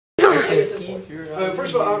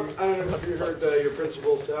First of all, I don't know if you heard your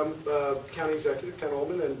principal. I'm County Executive Ken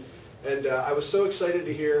Ulman, and I was so excited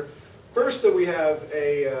to hear first that we have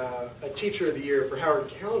a Teacher of the Year for Howard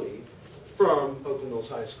County from Oakland Mills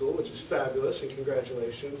High School, which is fabulous, and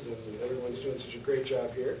congratulations, and everyone's doing such a great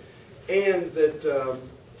job here. And that,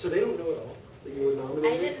 so they don't know at all that you were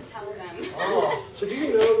nominated? I didn't tell them. Oh. So do you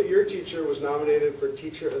know that your teacher was nominated for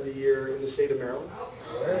Teacher of the Year in the state of Maryland?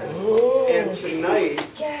 Oh. And tonight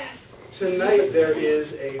there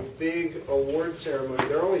is a big award ceremony.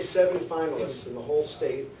 There are only 7 finalists in the whole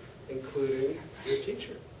state, including your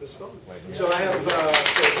teacher, Ms. Feldman. So I have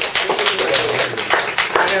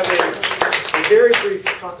a very brief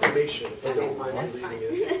proclamation, if you don't mind me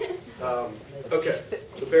reading it. Okay,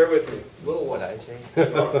 so bear with me. Little what I say.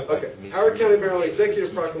 Okay, Howard County, Maryland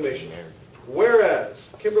Executive Proclamation. Whereas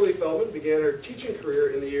Kimberly Feldman began her teaching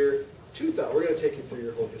career in the year 2000. We're going to take you through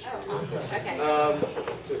your whole history. Oh, awesome. Okay.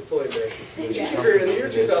 To fully embarrass you. Her teaching career in the year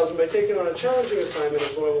 2000 by taking on a challenging assignment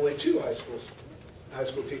as one of only 2 high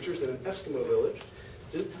school teachers in an Eskimo village.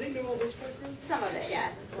 Did they know all this background? Some of it,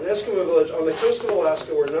 yeah. An Eskimo village on the coast of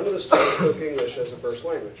Alaska where none of the students spoke English as a first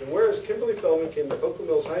language. And whereas Kimberly Feldman came to Oakland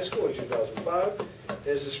Mills High School in 2005 and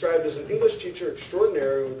is described as an English teacher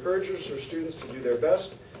extraordinaire who encourages her students to do their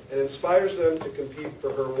best and inspires them to compete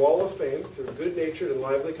for her wall of fame through good-natured and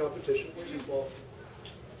lively competition. Where's this wall?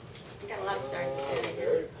 We got a lot of stars.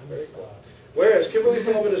 Very, very cool. Whereas Kimberly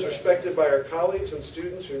Feldman is respected by her colleagues and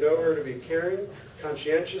students who know her to be caring,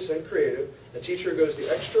 conscientious, and creative, a teacher who goes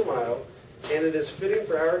the extra mile, and it is fitting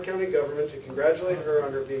for Howard County government to congratulate her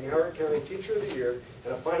on her being Howard County Teacher of the Year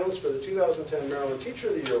and a finalist for the 2010 Maryland Teacher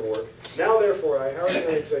of the Year Award. Now, therefore, I, Howard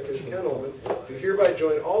County Executive Ken Ulman, do hereby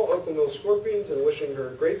join all Oakland Mills Scorpions in wishing her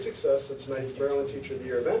great success at tonight's Maryland Teacher of the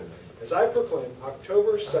Year event, as I proclaim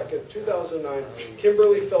October 2nd, 2009,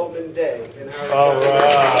 Kimberly Feldman Day in Howard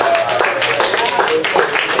County.